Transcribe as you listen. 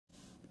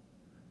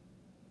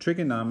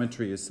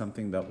Trigonometry is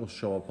something that will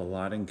show up a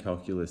lot in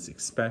calculus,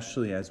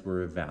 especially as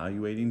we're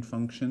evaluating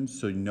functions.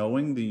 So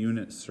knowing the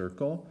unit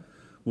circle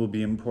will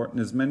be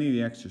important, as many of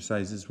the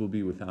exercises will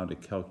be without a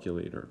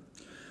calculator.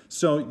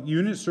 So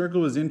unit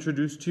circle was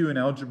introduced to you in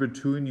Algebra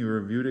 2 and you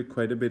reviewed it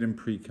quite a bit in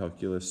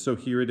pre-calculus. So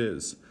here it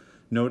is.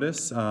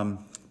 Notice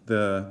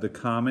the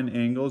common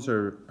angles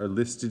are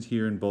listed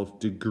here in both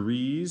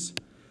degrees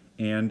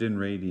and in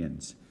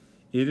radians.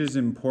 It is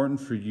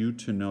important for you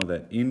to know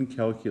that in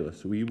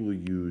calculus we will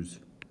use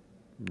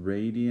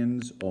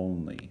radians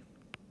only.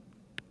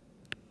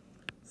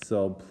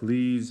 So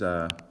please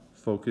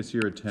focus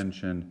your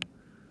attention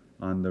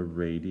on the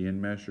radian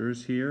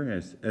measures here.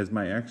 As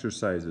my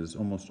exercises,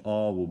 almost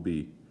all will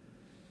be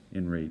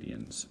in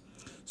radians.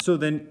 So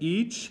then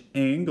each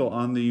angle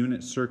on the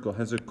unit circle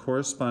has a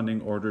corresponding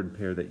ordered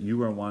pair that you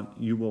will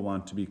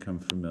want to become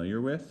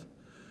familiar with.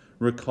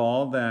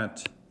 Recall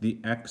that the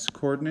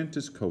x-coordinate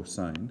is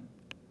cosine,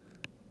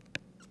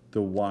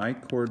 the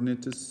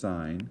y-coordinate is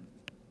sine,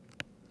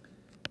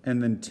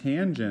 and then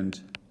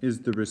tangent is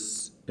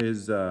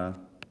the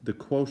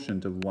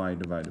quotient of y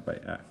divided by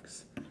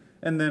x.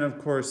 And then, of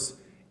course,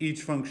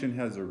 each function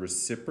has a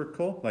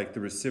reciprocal, like the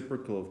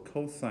reciprocal of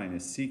cosine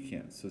is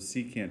secant, so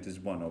secant is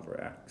 1 over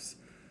x.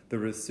 The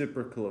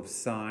reciprocal of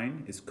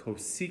sine is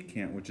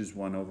cosecant, which is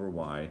 1 over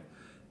y.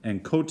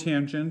 And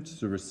cotangent is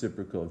the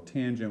reciprocal of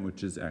tangent,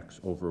 which is x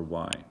over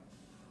y.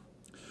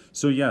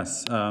 So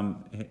yes,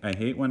 I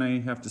hate when I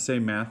have to say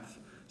math.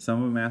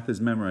 Some of math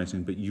is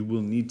memorizing, but you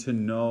will need to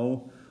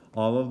know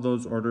all of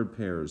those ordered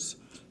pairs.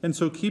 And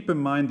so keep in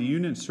mind the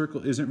unit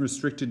circle isn't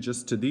restricted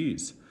just to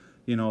these.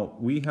 You know,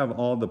 we have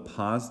all the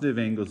positive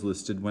angles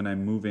listed when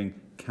I'm moving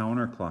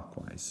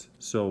counterclockwise.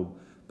 So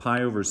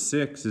pi over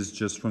 6 is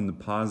just from the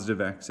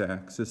positive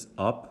x-axis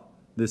up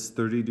this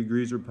 30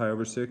 degrees or pi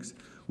over 6.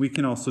 We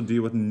can also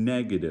deal with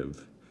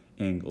negative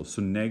angles.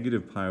 So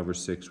negative pi over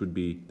 6 would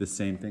be the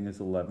same thing as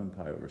 11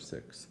 pi over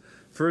 6.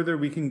 Further,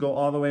 we can go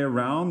all the way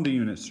around the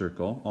unit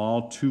circle,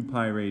 all 2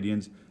 pi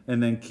radians,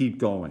 and then keep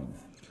going.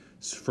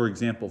 So for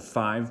example,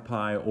 5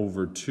 pi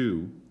over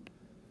 2.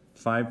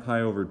 5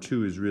 pi over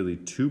 2 is really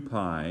 2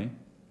 pi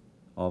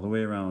all the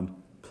way around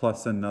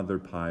plus another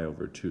pi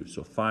over 2.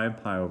 So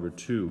 5 pi over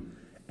 2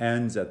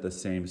 ends at the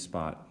same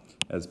spot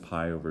as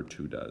pi over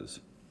 2 does.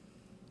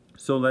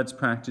 So let's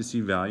practice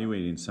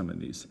evaluating some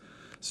of these.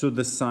 So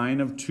the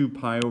sine of 2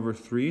 pi over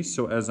 3,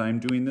 so as I'm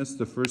doing this,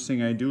 the first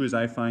thing I do is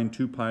I find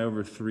 2 pi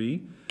over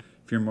 3.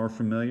 If you're more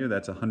familiar,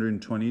 that's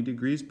 120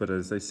 degrees, but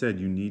as I said,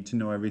 you need to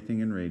know everything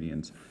in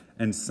radians.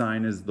 And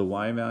sine is the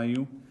y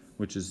value,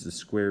 which is the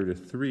square root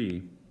of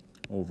 3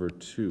 over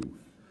 2.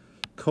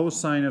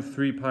 Cosine of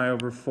 3 pi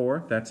over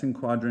 4, that's in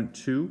quadrant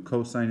 2.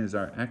 Cosine is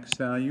our x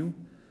value,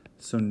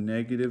 so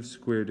negative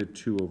square root of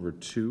 2 over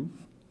 2.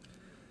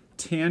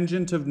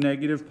 Tangent of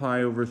negative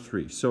pi over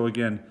 3. So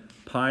again,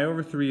 pi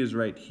over 3 is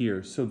right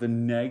here. So the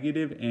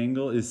negative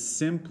angle is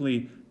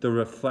simply the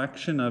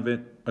reflection of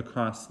it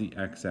across the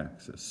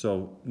x-axis.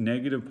 So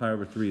negative pi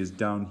over 3 is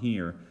down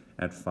here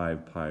at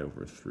 5 pi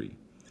over 3.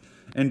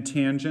 And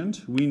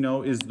tangent, we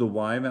know, is the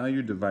y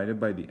value divided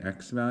by the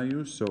x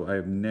value. So I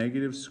have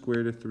negative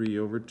square root of 3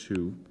 over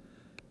 2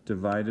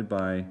 divided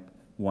by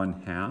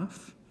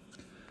 1/2.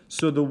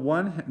 So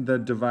the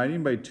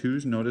dividing by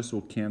 2's, notice,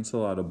 will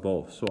cancel out of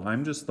both. So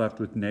I'm just left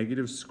with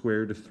negative square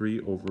root of 3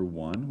 over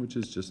 1, which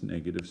is just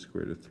negative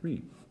square root of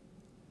 3.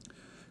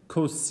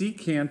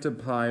 Cosecant of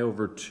pi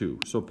over 2.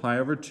 So pi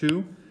over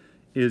 2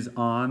 is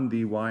on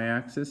the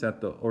y-axis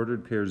at the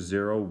ordered pair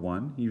 0,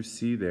 1. You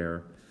see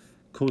there,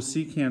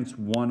 cosecant's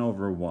 1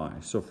 over y.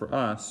 So for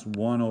us,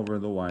 1 over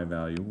the y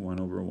value, 1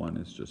 over 1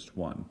 is just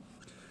 1.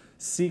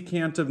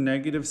 Secant of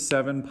negative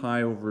 7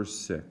 pi over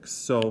 6.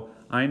 So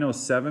I know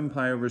 7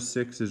 pi over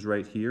 6 is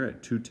right here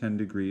at 210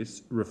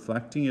 degrees.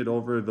 Reflecting it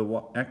over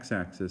the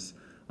x-axis,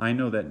 I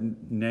know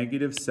that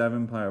negative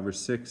 7 pi over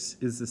 6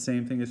 is the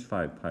same thing as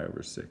 5 pi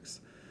over 6.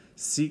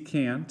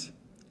 Secant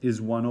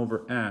is 1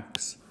 over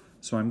x,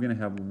 so I'm going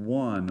to have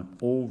 1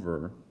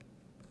 over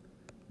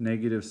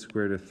negative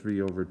square root of 3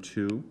 over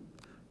 2.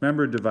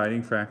 Remember,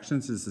 dividing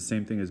fractions is the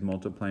same thing as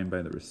multiplying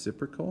by the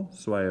reciprocal,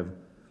 so I have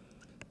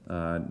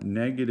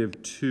negative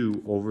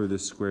 2 over the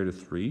square root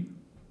of 3.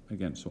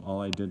 Again, so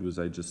all I did was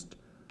I just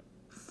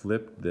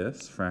flipped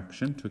this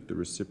fraction, took the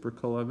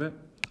reciprocal of it.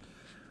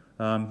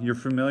 You're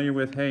familiar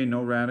with, hey,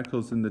 no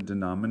radicals in the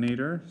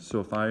denominator.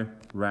 So if I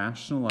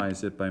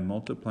rationalize it by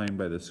multiplying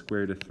by the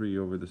square root of 3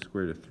 over the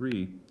square root of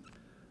 3,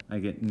 I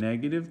get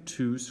negative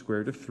 2 square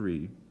root of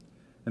 3.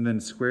 And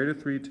then square root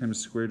of 3 times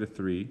square root of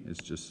 3 is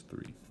just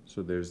 3.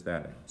 So there's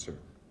that answer.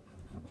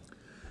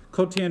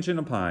 Cotangent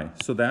of pi,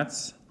 so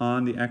that's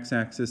on the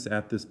x-axis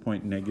at this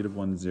point, negative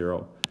 1,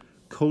 0.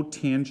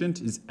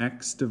 Cotangent is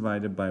x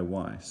divided by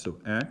y. So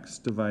x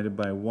divided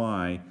by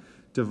y,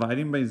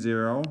 dividing by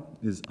 0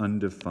 is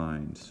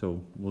undefined.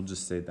 So we'll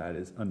just say that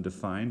is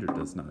undefined or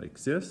does not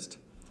exist.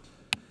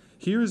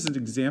 Here's an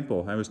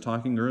example. I was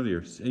talking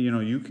earlier. You know,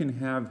 you can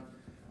have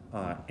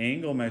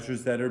angle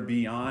measures that are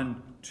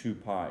beyond 2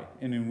 pi.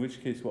 And in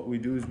which case what we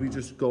do is we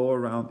just go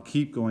around,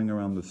 keep going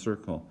around the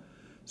circle.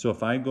 So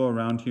if I go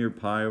around here,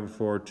 pi over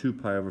 4, 2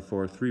 pi over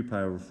 4, 3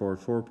 pi over 4,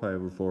 4 pi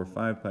over 4,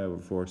 5 pi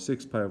over 4,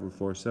 6 pi over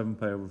 4, 7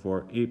 pi over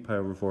 4, 8 pi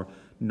over 4,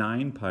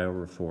 9 pi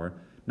over 4.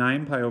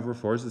 9 pi over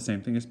 4 is the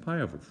same thing as pi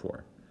over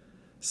 4.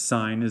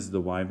 Sine is the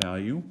y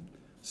value,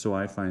 so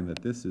I find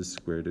that this is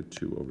square root of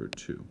 2 over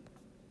 2.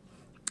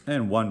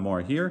 And one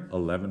more here,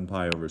 11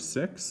 pi over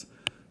 6.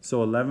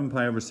 So 11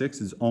 pi over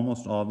 6 is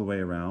almost all the way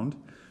around.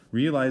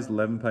 Realize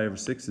 11 pi over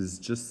 6 is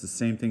just the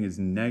same thing as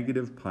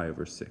negative pi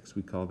over 6.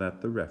 We call that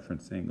the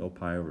reference angle,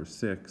 pi over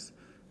 6.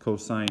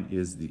 Cosine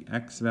is the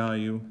x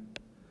value,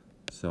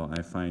 so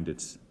I find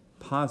it's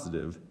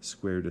positive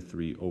square root of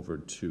 3 over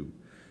 2.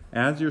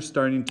 As you're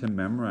starting to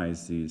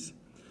memorize these,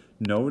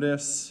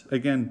 notice,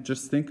 again,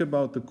 just think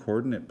about the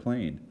coordinate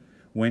plane.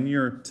 When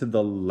you're to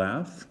the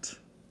left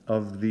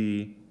of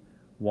the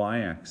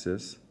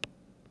y-axis,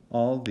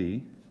 all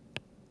the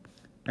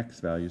x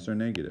values are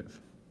negative.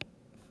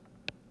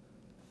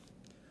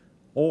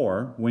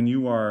 Or when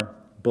you are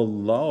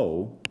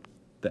below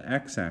the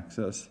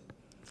x-axis,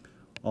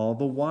 all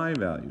the y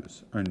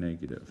values are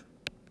negative.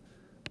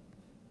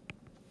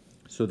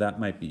 So that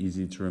might be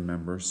easy to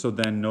remember. So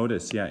then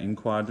notice, yeah, in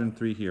quadrant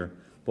 3 here,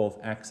 both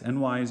x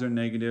and y's are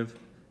negative,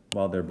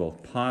 while they're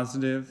both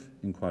positive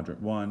in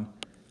quadrant 1.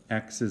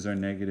 X's are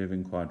negative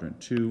in quadrant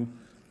 2.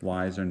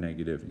 Y's are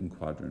negative in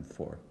quadrant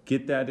 4.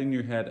 Get that in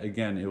your head.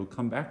 Again, it will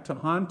come back to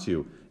haunt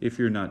you if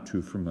you're not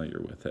too familiar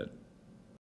with it.